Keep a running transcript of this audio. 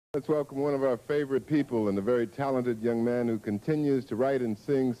Let's welcome one of our favorite people and a very talented young man who continues to write and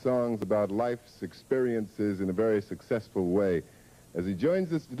sing songs about life's experiences in a very successful way. As he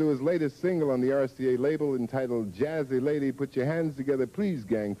joins us to do his latest single on the RCA label entitled Jazzy Lady, put your hands together, please,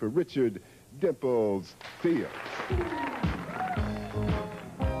 gang, for Richard Dimples Fields.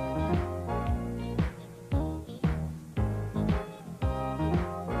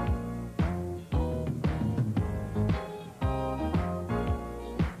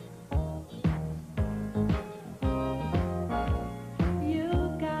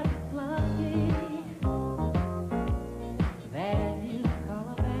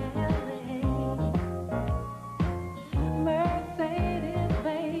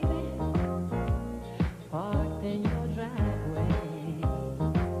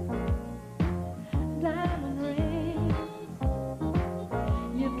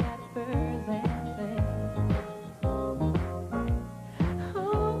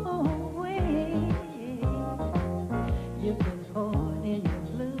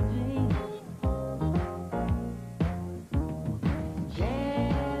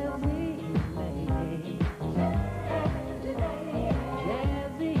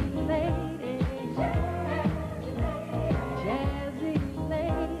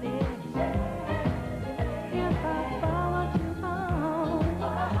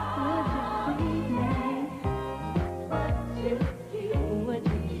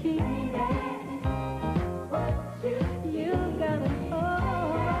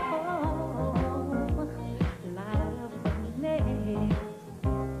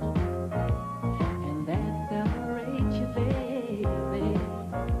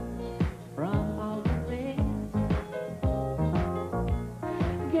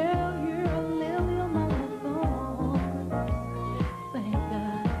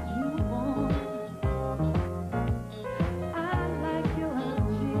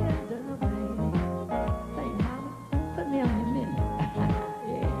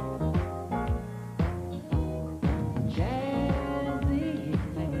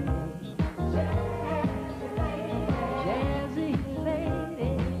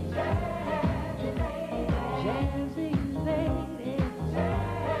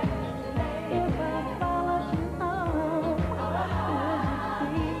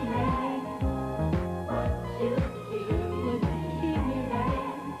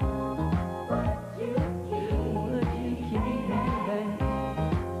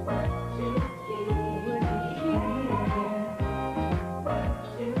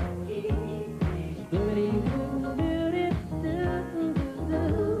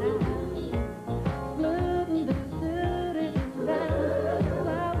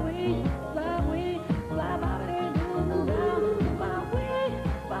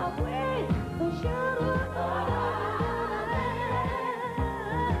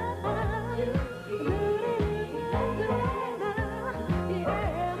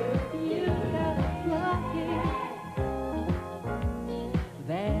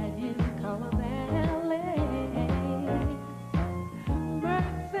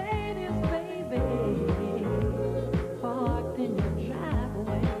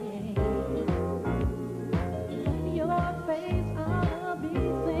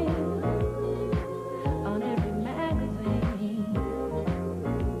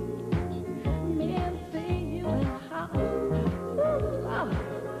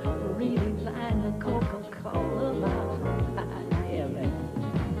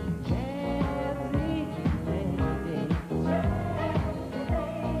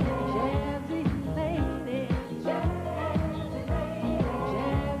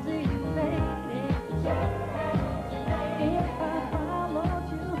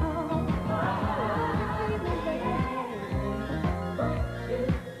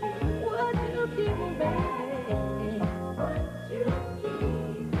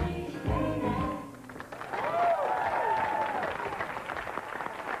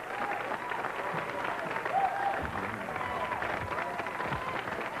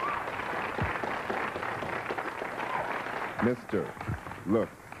 Mr. Look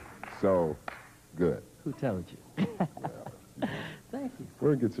So Good. Who told you? Thank you.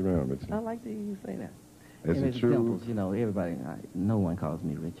 Word gets around, Richard. I like to hear you say that. Is it true? Dimples, you know, everybody, no one calls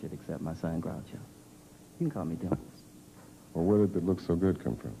me Richard except my son Groucho. You can call me Dimples. Well, where did the Look So Good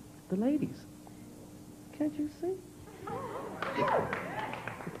come from? The ladies. Can't you see?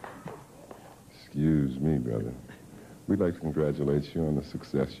 Excuse me, brother. We'd like to congratulate you on the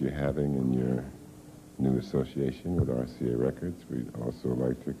success you're having in your new association with RCA Records. We'd also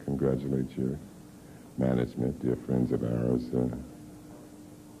like to congratulate your management, dear friends of ours,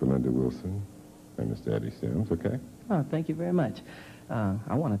 Belinda Wilson and Mr. Eddie Sims, okay? Oh, thank you very much.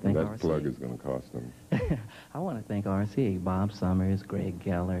 I want to thank That RCA. plug is going to cost them. I want to thank RCA, Bob Summers, Greg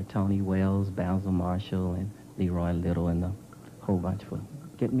Geller, Tony Wells, Basil Marshall, and Leroy Little, and a whole bunch for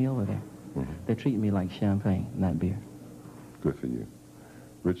getting me over there. Mm-hmm. They treat me like champagne, not beer. Good for you.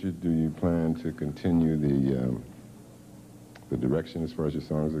 Richard, do you plan to continue the direction as far as your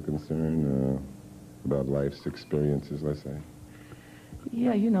songs are concerned, about life's experiences, let's say?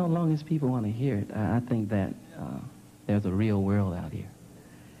 Yeah, you know, as long as people want to hear it, I think that there's a real world out here.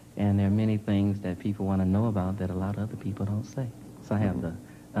 And there are many things that people want to know about that a lot of other people don't say. So I have the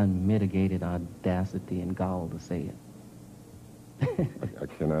unmitigated audacity and gall to say it. I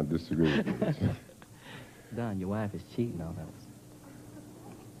cannot disagree with you, Richard. Don, your wife is cheating on us.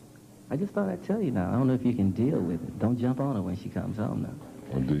 I just thought I'd tell you now. I don't know if you can deal with it. Don't jump on her when she comes home now.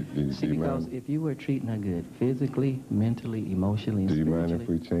 Well, do you Because mind? if you were treating her good, physically, mentally, emotionally, and Do you spiritually... mind if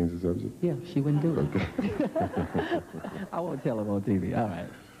we change the subject? Yeah, she wouldn't do it. Okay. I won't tell her on TV. All right.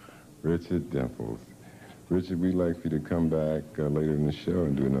 Richard Dimples. Richard, we'd like for you to come back later in the show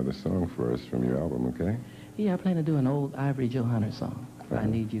and do another song for us from your album, okay? Yeah, I plan to do an old Ivory Joe Hunter song. I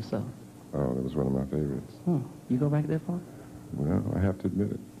Need You So. Oh, that was one of my favorites. You go back that far? Well, I have to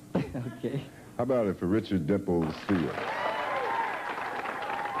admit it. Okay. How about it for Richard Dimples? See ya.